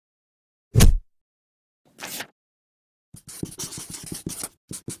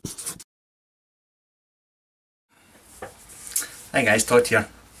Hi guys, Todd here.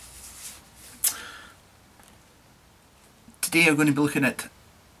 Today I'm going to be looking at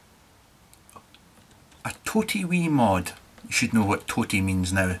a toty wee mod. You should know what toty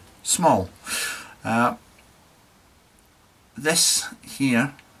means now. Small. This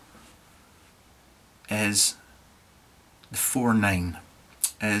here is the 4.9.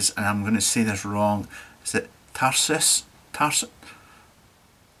 And I'm going to say this wrong, is it Tarsius? Tarsius.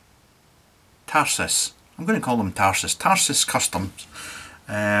 I'm going to call them Tarsius. Tarsius Customs.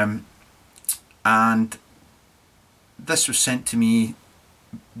 And this was sent to me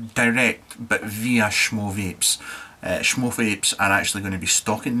direct, but via shmovapes. Shmovapes are actually going to be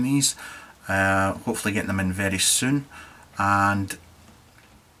stocking these, hopefully getting them in very soon, and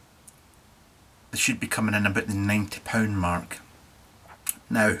they should be coming in about the £90 mark.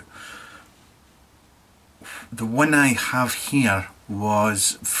 Now, the one I have here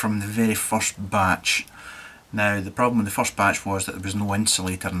was from the very first batch. Now, the problem with the first batch was that there was no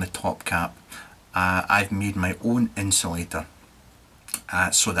insulator in the top cap. I've made my own insulator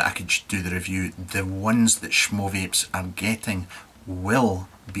so that I could do the review. The ones that shmovapes are getting will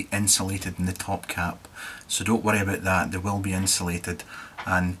be insulated in the top cap, so don't worry about that. They will be insulated,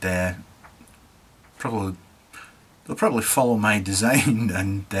 and they'll probably follow my design,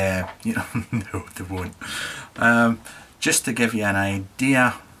 and you know, no, they won't. Just to give you an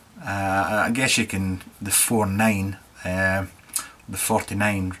idea, I guess you can, the 4.9, the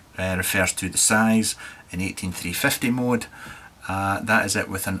 49 refers to the size in 18350 mode. That is it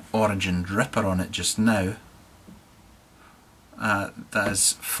with an origin ripper on it just now. That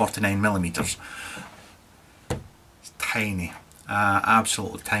is 49mm. It's tiny,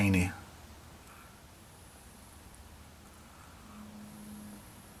 absolutely tiny.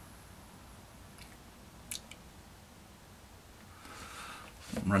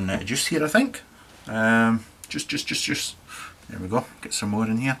 I'm running out of juice here, I think. Just. There we go. Get some more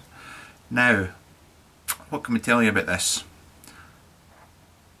in here. Now, what can we tell you about this?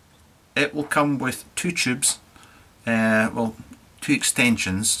 It will come with two tubes, well, two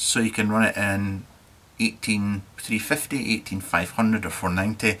extensions, so you can run it in 18350, 18500 or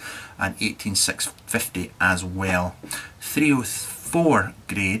 490, and 18650 as well. 304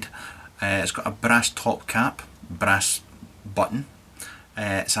 grade. It's got a brass top cap, brass button.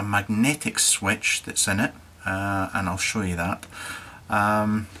 It's a magnetic switch that's in it, and I'll show you that.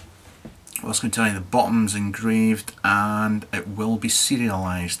 I was going to tell you the bottom's engraved and it will be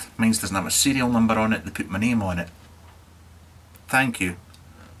serialised. Mine doesn't have a serial number on it, they put my name on it. Thank you.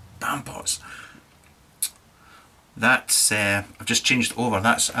 Damn pots. That's, I've just changed it over,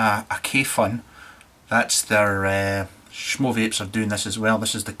 that's a K-Fun. That's their, shmovapes are doing this as well.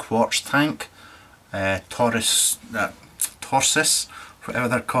 This is the quartz tank, Tarsius, whatever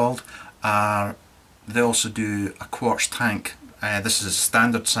they're called. They also do a quartz tank. This is a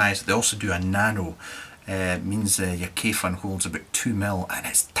standard size. They also do a nano. Means your K-Fun holds about 2mm and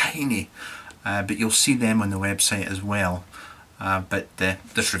it's tiny. But you'll see them on the website as well. But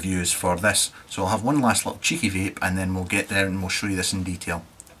this review is for this. So I'll have one last little cheeky vape and then we'll get there and we'll show you this in detail.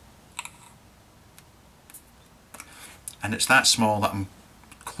 And it's that small that I'm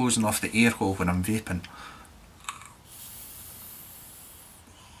closing off the air hole when I'm vaping.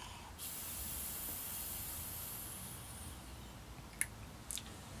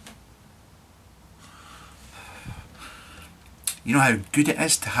 You know how good it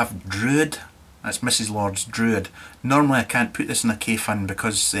is to have Druid? That's Mrs. Lord's Druid. Normally I can't put this in a K-Fun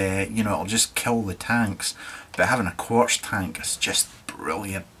because you know, it'll just kill the tanks, but having a quartz tank is just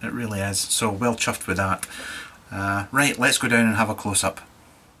brilliant. It really is. So well chuffed with that. Right, let's go down and have a close-up.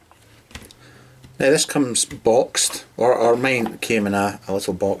 Now this comes boxed, or mine came in a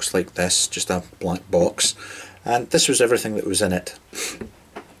little box like this, just a black box, and this was everything that was in it.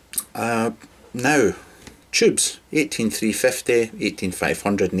 Now, tubes, 18350,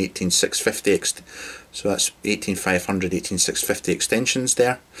 18500 and 18650, so that's 18500, 18650 extensions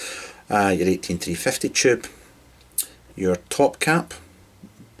there. Your 18350 tube, your top cap,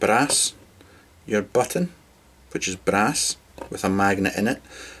 brass, your button, which is brass with a magnet in it,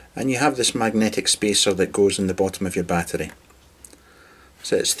 and you have this magnetic spacer that goes in the bottom of your battery.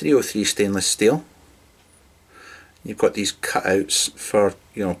 So it's 303 stainless steel. You've got these cutouts for,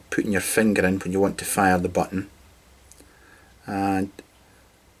 you know, putting your finger in when you want to fire the button, and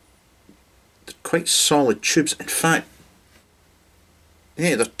they're quite solid tubes. In fact,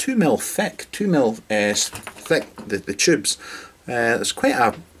 yeah, they're 2mm thick, 2mm thick, the tubes. There's quite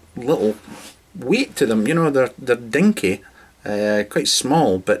a little weight to them, you know, they're dinky, quite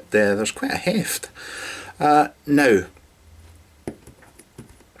small, but there's quite a heft. Now,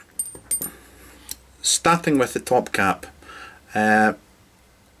 starting with the top cap. Now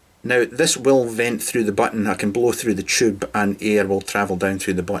this will vent through the button. I can blow through the tube and air will travel down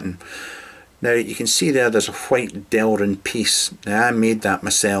through the button. Now you can see there's a white Delrin piece. Now I made that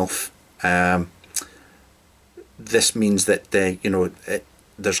myself. This means that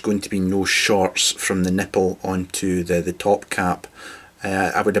there's going to be no shorts from the nipple onto the top cap.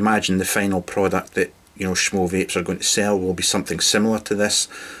 I would imagine the final product that shmovapes are going to sell will be something similar to this.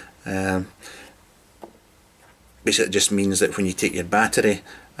 Basically it just means that when you take your battery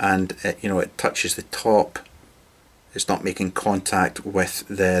and it touches the top, it's not making contact with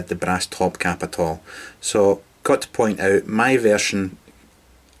the brass top cap at all. So got to point out, my version,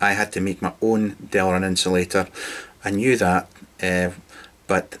 I had to make my own Delrin insulator. I knew that,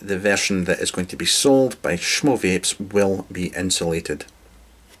 but the version that is going to be sold by shmovapes will be insulated.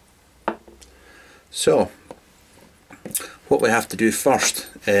 So what we have to do first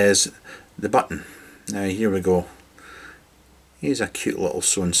is the button. Now here we go. He's a cute little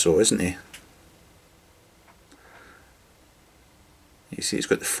so-and-so, isn't he? You see it's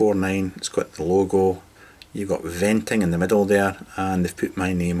got the 49, it's got the logo, you've got venting in the middle there, and they've put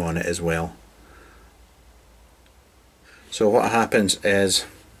my name on it as well. So what happens is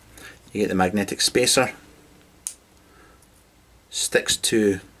you get the magnetic spacer, sticks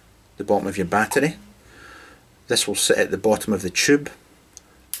to the bottom of your battery. This will sit at the bottom of the tube.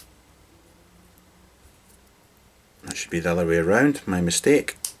 That should be the other way around, my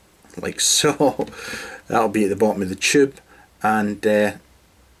mistake, like so. That'll be at the bottom of the tube, and they'll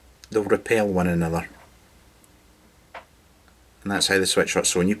repel one another. And that's how the switch works.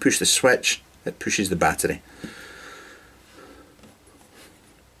 So when you push the switch, it pushes the battery.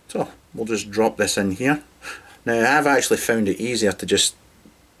 So we'll just drop this in here. Now I've actually found it easier to just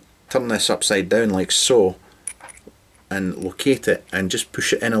turn this upside down like so and locate it and just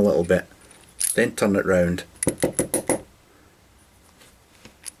push it in a little bit, then turn it round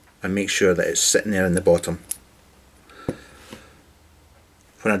and make sure that it's sitting there in the bottom.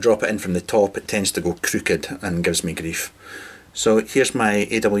 When I drop it in from the top, it tends to go crooked and gives me grief. So here's my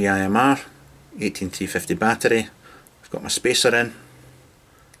AWIMR 18350 battery. I've got my spacer in.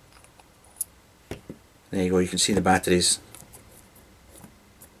 There you go, you can see the batteries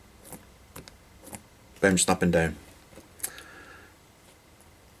bouncing up and down.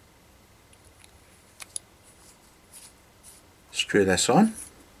 Screw this on.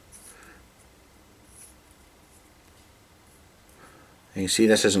 And you see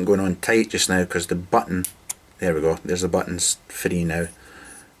this isn't going on tight just now because the button, there we go, there's the buttons free now.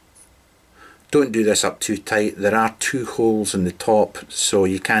 Don't do this up too tight. There are two holes in the top, so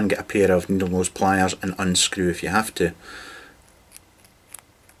you can get a pair of needle nose pliers and unscrew if you have to.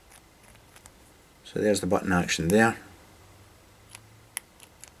 So there's the button action there.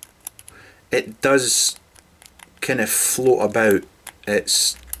 It does kind of float about.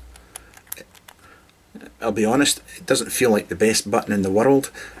 I'll be honest, it doesn't feel like the best button in the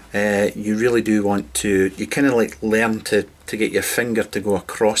world. You really do want to, you kind of like learn to get your finger to go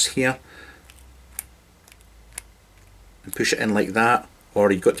across here and push it in like that,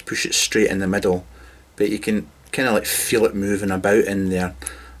 or you've got to push it straight in the middle, but you can kind of like feel it moving about in there.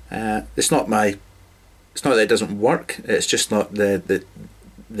 It's not that it doesn't work, it's just not the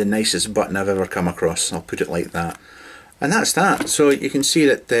nicest button I've ever come across, I'll put it like that. And that's that. So you can see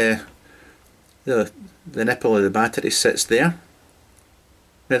that the nipple of the battery sits there.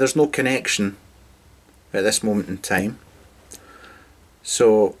 Now there's no connection at this moment in time,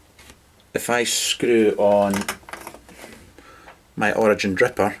 so if I screw on my origin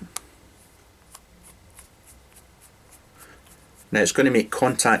dripper, now it's going to make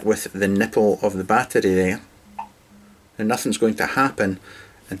contact with the nipple of the battery there, and nothing's going to happen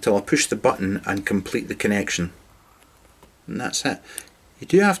until I push the button and complete the connection, and that's it. You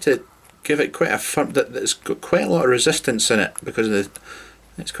do have to give it quite a firm, it's got quite a lot of resistance in it because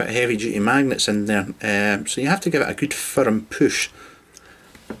it's quite heavy duty magnets in there, so you have to give it a good firm push.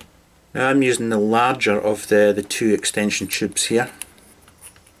 Now I'm using the larger of the two extension tubes here.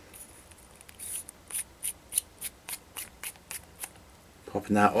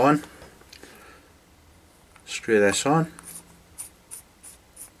 Popping that on. Screw this on.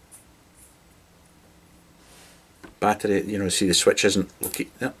 Battery, see the switch isn't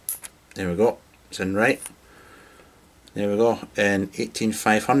looking. Yep, there we go. It's in right. There we go, in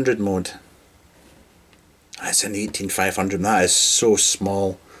 18500 mode. That's in 18500. That is so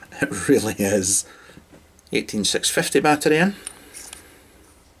small. It really is. 18650 battery in.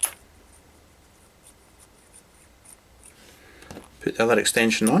 Put the other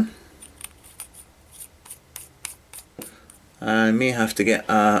extension on. I may have to get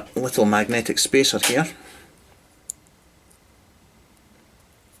a little magnetic spacer here.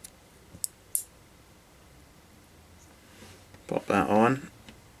 Pop that on.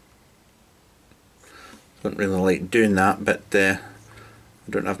 Don't really like doing that, but I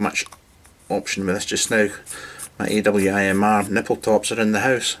don't have much option with this just now. My AWIMR nipple tops are in the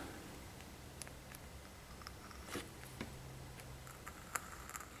house.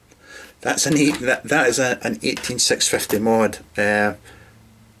 That's that is an 18650 mod. The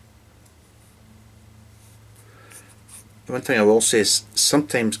one thing I will say is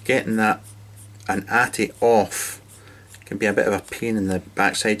sometimes getting an ATI off can be a bit of a pain in the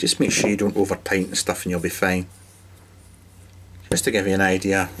backside. Just make sure you don't over tighten stuff and you'll be fine. Just to give you an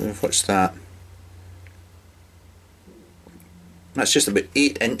idea of what's that. That's just about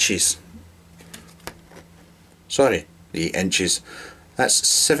 8 inches. Sorry, 8 inches. That's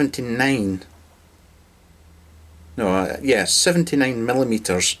 79. No, yeah, 79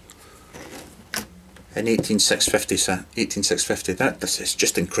 millimeters in 18650. This is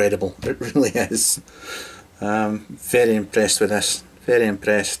just incredible. It really is. Very impressed with this. Very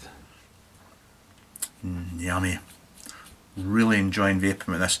impressed. Yummy. Really enjoying vaping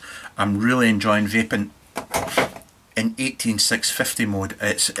with this. I'm really enjoying vaping in 18650 mode.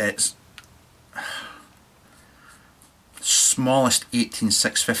 It's smallest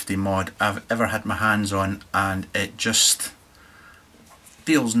 18650 mod I've ever had my hands on, and it just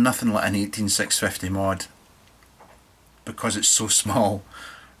feels nothing like an 18650 mod because it's so small.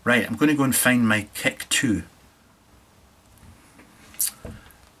 Right, I'm going to go and find my Kick 2.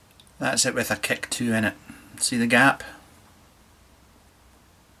 That's it with a Kick 2 in it. See the gap?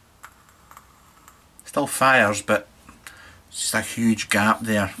 Still fires, but it's just a huge gap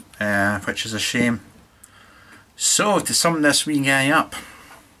there, which is a shame. So, to sum this wee guy up,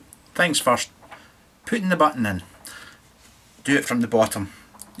 things first, putting the button in. Do it from the bottom.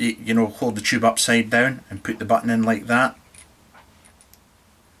 You know, hold the tube upside down and put the button in like that.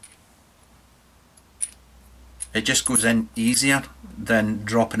 It just goes in easier than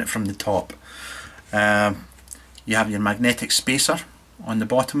dropping it from the top. You have your magnetic spacer on the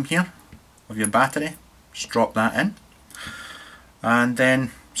bottom here of your battery. Just drop that in. And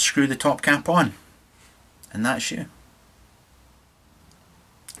then screw the top cap on. And that's you.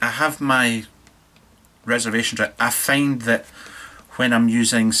 I have my reservations right. I find that when I'm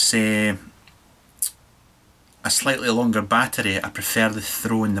using, say, a slightly longer battery, I prefer the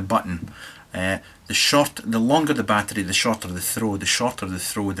throw in the button. The longer the battery, the shorter the throw. The shorter the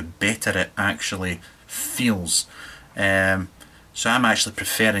throw, the better it actually feels. So I'm actually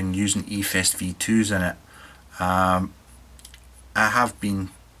preferring using eFest V2s in it. I have been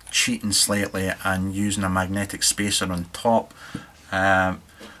cheating slightly and using a magnetic spacer on top.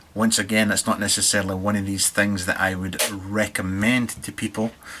 Once again, it's not necessarily one of these things that I would recommend to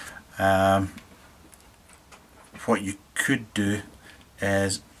people. What you could do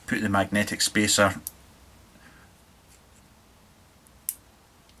is put the magnetic spacer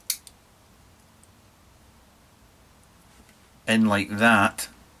in like that,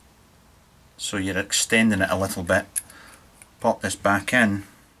 so you're extending it a little bit. Pop this back in.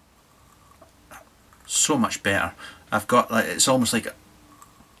 So much better. I've got, like, it's almost like,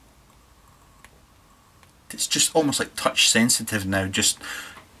 it's just almost like touch sensitive now, just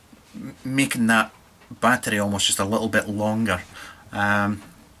making that battery almost just a little bit longer.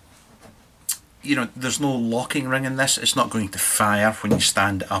 You know, there's no locking ring in this. It's not going to fire when you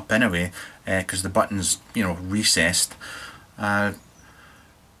stand it up anyway, because the button's, you know, recessed. I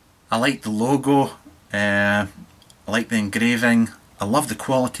like the logo. I like the engraving. I love the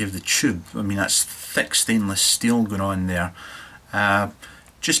quality of the tube. I mean, that's thick stainless steel going on there.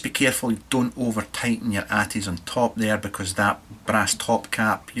 Just be careful, don't over tighten your ATIs on top there, because that brass top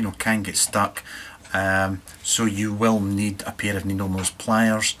cap, you know, can get stuck. So you will need a pair of needle nose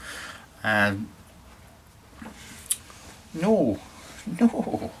pliers. No,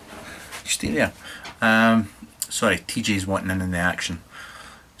 stay there. Sorry, TJ's wanting in the action.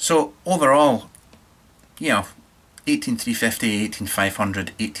 So overall, you know, 18350,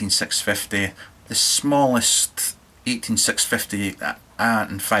 18500, 18650, the smallest 18650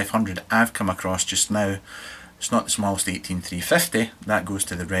 and 500 I've come across just now. It's not the smallest 18350, that goes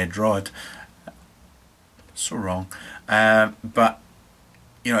to the red rod. So wrong. But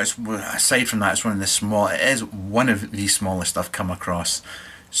you know, it's, aside from that, it's one of the small. It is one of the smallest I've come across.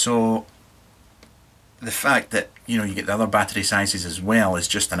 So the fact that, you know, you get the other battery sizes as well is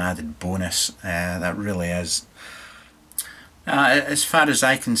just an added bonus. That really is. As far as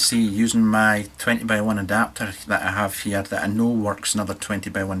I can see, using my 20x1 adapter that I have here, that I know works in other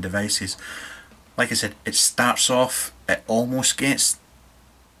 20x1 devices, Like I said, it starts off, it almost gets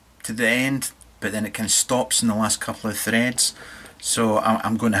to the end, but then it kind of stops in the last couple of threads. So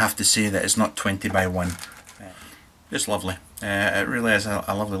I'm going to have to say that it's not 20 by 1. It's lovely. It really is a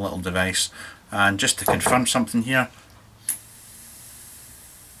lovely little device. And just to confirm something here,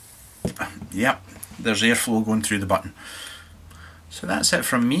 yep, there's airflow going through the button. So that's it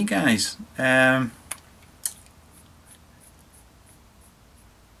from me, guys.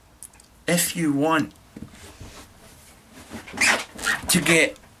 If you want to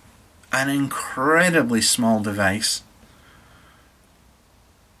get an incredibly small device,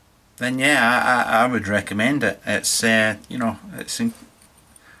 then yeah, I would recommend it. It's you know,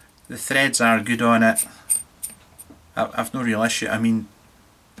 the threads are good on it. I've no real issue. I mean,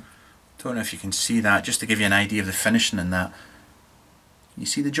 don't know if you can see that, just to give you an idea of the finishing in that. You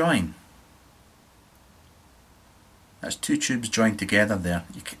see the join? That's 2 tubes joined together there.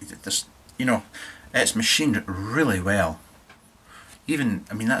 You know, it's machined really well. Even,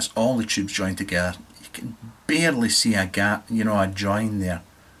 I mean, that's all the tubes joined together. You can barely see a gap, you know, a join there.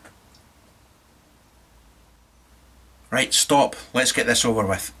 Right, stop. Let's get this over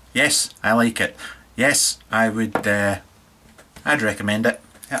with. Yes, I like it. Yes, I'd recommend it.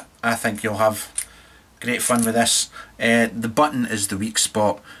 Yeah, I think you'll have great fun with this. The button is the weak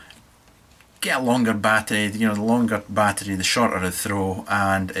spot. Get a longer battery, you know, the longer battery, the shorter the throw,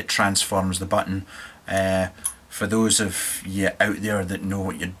 and it transforms the button. For those of you out there that know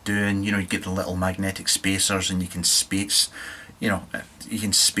what you're doing, you know, you get the little magnetic spacers and you can space, you know, you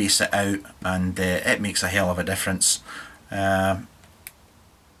can space it out, and it makes a hell of a difference. That's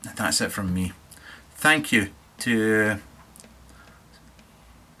it from me. Thank you to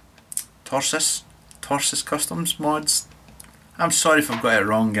Tarsius Customs mods. I'm sorry if I've got it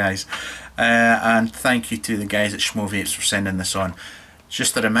wrong, guys. And thank you to the guys at shmovapes for sending this on.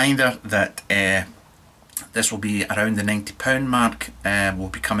 Just a reminder that this will be around the £90 mark. Will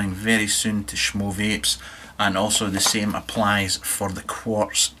be coming very soon to shmovapes, and also the same applies for the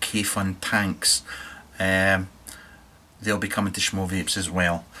quartz K-Fun tanks. They'll be coming to shmovapes as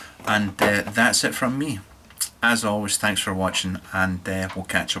well. And that's it from me. As always, thanks for watching, and we'll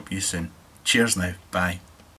catch up with you soon. Cheers now. Bye.